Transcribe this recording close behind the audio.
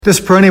This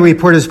Peroni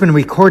report has been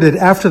recorded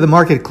after the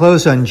market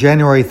closed on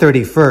January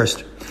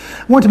 31st.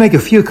 I want to make a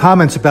few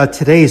comments about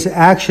today's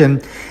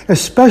action,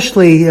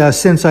 especially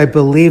since I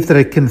believe that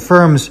it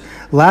confirms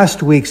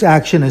last week's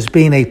action as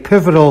being a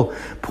pivotal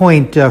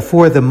point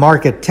for the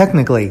market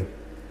technically.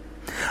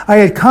 I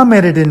had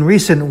commented in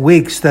recent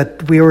weeks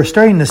that we were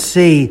starting to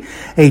see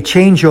a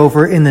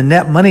changeover in the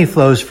net money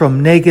flows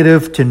from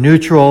negative to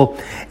neutral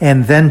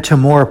and then to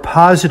more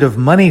positive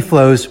money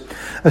flows,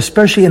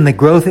 especially in the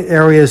growth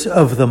areas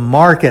of the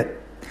market.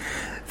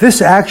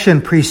 This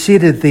action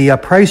preceded the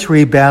price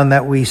rebound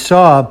that we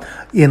saw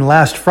in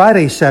last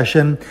Friday's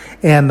session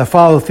and the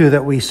follow-through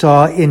that we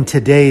saw in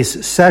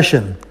today's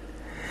session.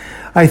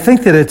 I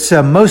think that it's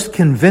most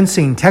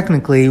convincing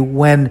technically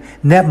when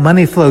net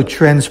money flow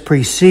trends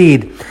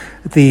precede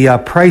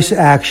the price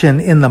action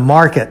in the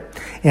market.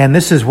 And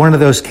this is one of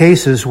those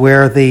cases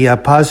where the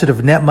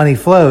positive net money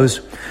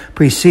flows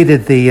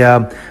preceded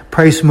the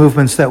price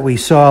movements that we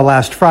saw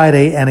last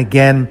Friday and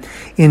again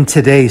in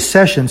today's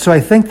session. So I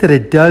think that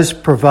it does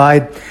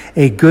provide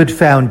a good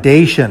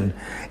foundation.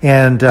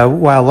 And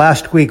while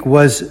last week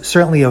was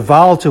certainly a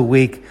volatile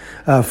week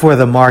for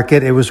the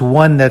market, it was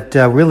one that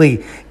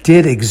really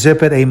did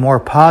exhibit a more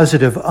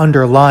positive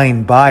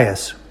underlying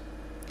bias.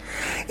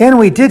 And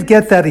we did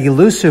get that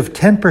elusive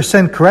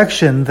 10%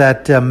 correction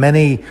that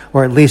many,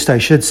 or at least I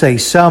should say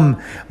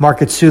some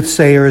market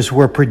soothsayers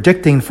were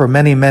predicting for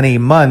many, many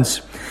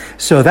months.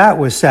 So that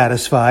was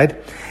satisfied.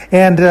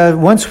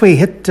 And once we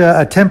hit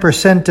a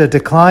 10%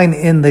 decline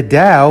in the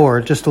Dow,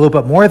 or just a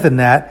little bit more than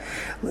that,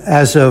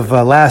 as of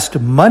last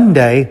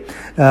Monday,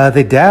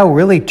 the Dow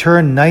really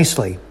turned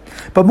nicely.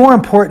 But more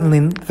importantly,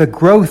 the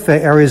growth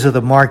areas of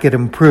the market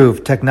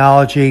improved.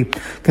 Technology,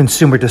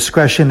 consumer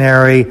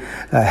discretionary,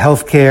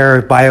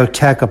 healthcare,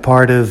 biotech, a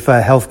part of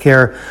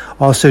healthcare,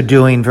 also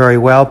doing very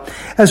well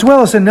as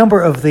a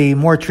number of the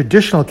more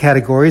traditional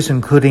categories,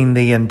 including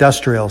the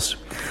industrials.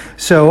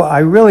 So I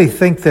really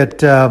think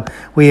that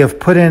we have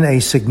put in a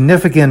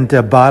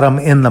significant bottom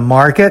in the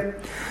market.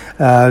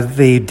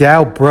 The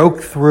Dow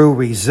broke through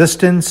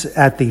resistance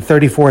at the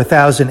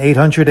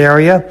 34,800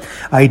 area.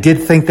 I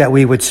did think that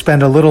we would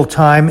spend a little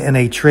time in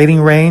a trading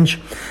range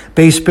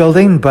base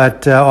building,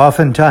 but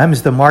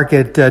oftentimes the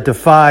market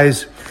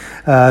defies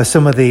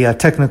some of the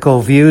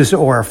technical views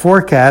or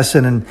forecasts,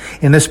 and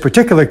in this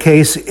particular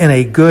case, in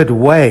a good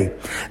way.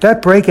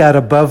 That breakout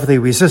above the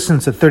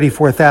resistance at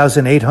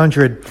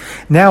 34,800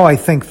 now, I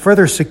think,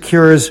 further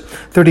secures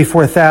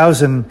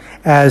 34,000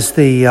 as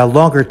the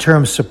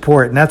longer-term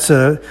support, and that's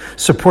a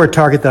support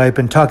target that I've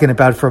been talking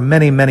about for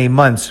many, many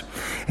months.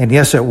 And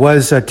yes, it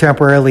was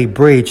temporarily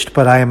breached,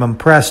 but I am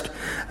impressed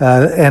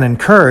and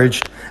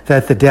encouraged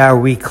that the Dow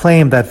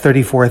reclaimed that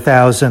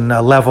 34,000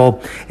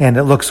 level, and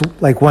it looks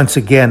like, once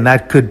again,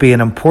 that could be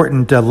an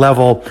important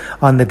level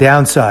on the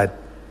downside.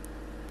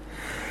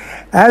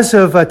 As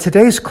of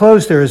today's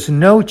close, there is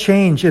no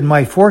change in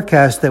my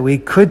forecast that we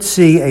could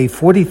see a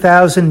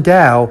 40,000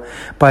 Dow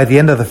by the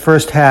end of the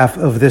first half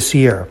of this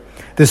year.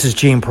 This is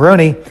Gene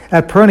Peroni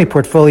at Peroni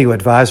Portfolio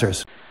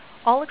Advisors.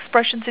 All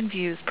expressions and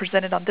views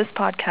presented on this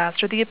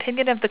podcast are the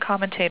opinion of the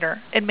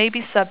commentator and may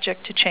be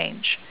subject to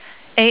change.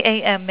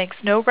 AAM makes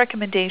no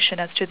recommendation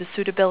as to the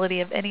suitability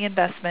of any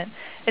investment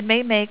and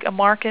may make a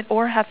market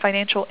or have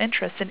financial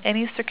interest in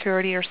any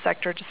security or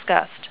sector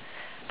discussed.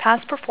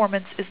 Past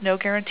performance is no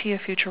guarantee of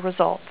future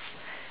results.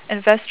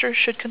 Investors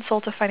should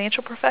consult a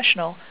financial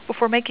professional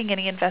before making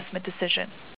any investment decision.